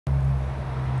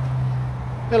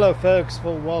Hello folks,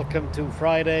 well, welcome to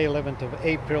Friday 11th of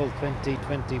April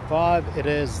 2025. It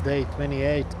is day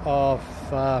 28 of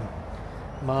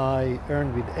my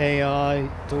Earn with AI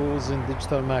Tools in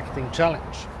Digital Marketing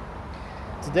Challenge.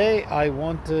 Today I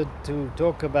wanted to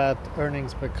talk about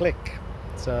earnings per click.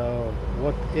 So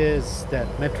what is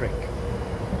that metric?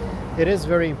 It is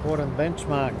very important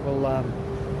benchmark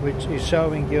which is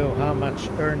showing you how much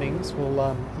earnings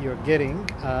you're getting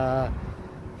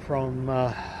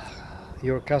from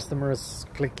your customers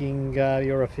clicking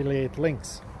your affiliate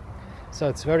links. So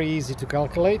it's very easy to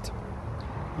calculate.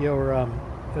 Your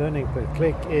earning per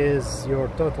click is your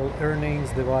total earnings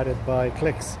divided by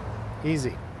clicks.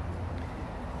 Easy.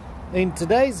 In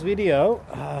today's video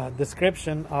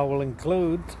description, I will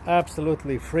include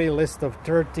absolutely free list of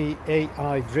 30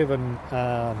 AI driven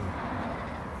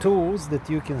tools that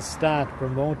you can start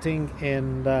promoting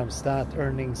and start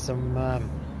earning some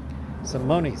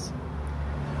monies.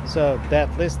 So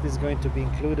that list is going to be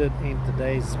included in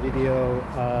today's video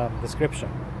description.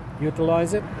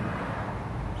 Utilize it,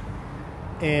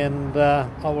 and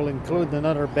I will include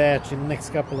another batch in the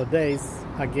next couple of days,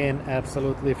 again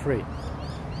absolutely free.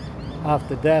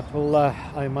 After that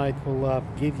I might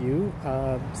give you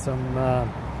some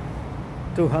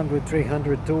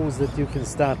 200-300 tools that you can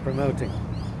start promoting.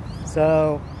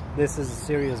 So this is a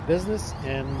serious business,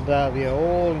 and we are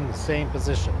all in the same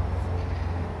position.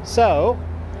 So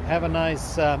have a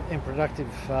nice and productive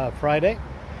Friday.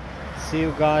 See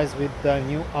you guys with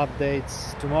new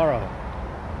updates tomorrow.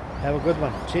 Have a good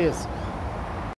one. Cheers.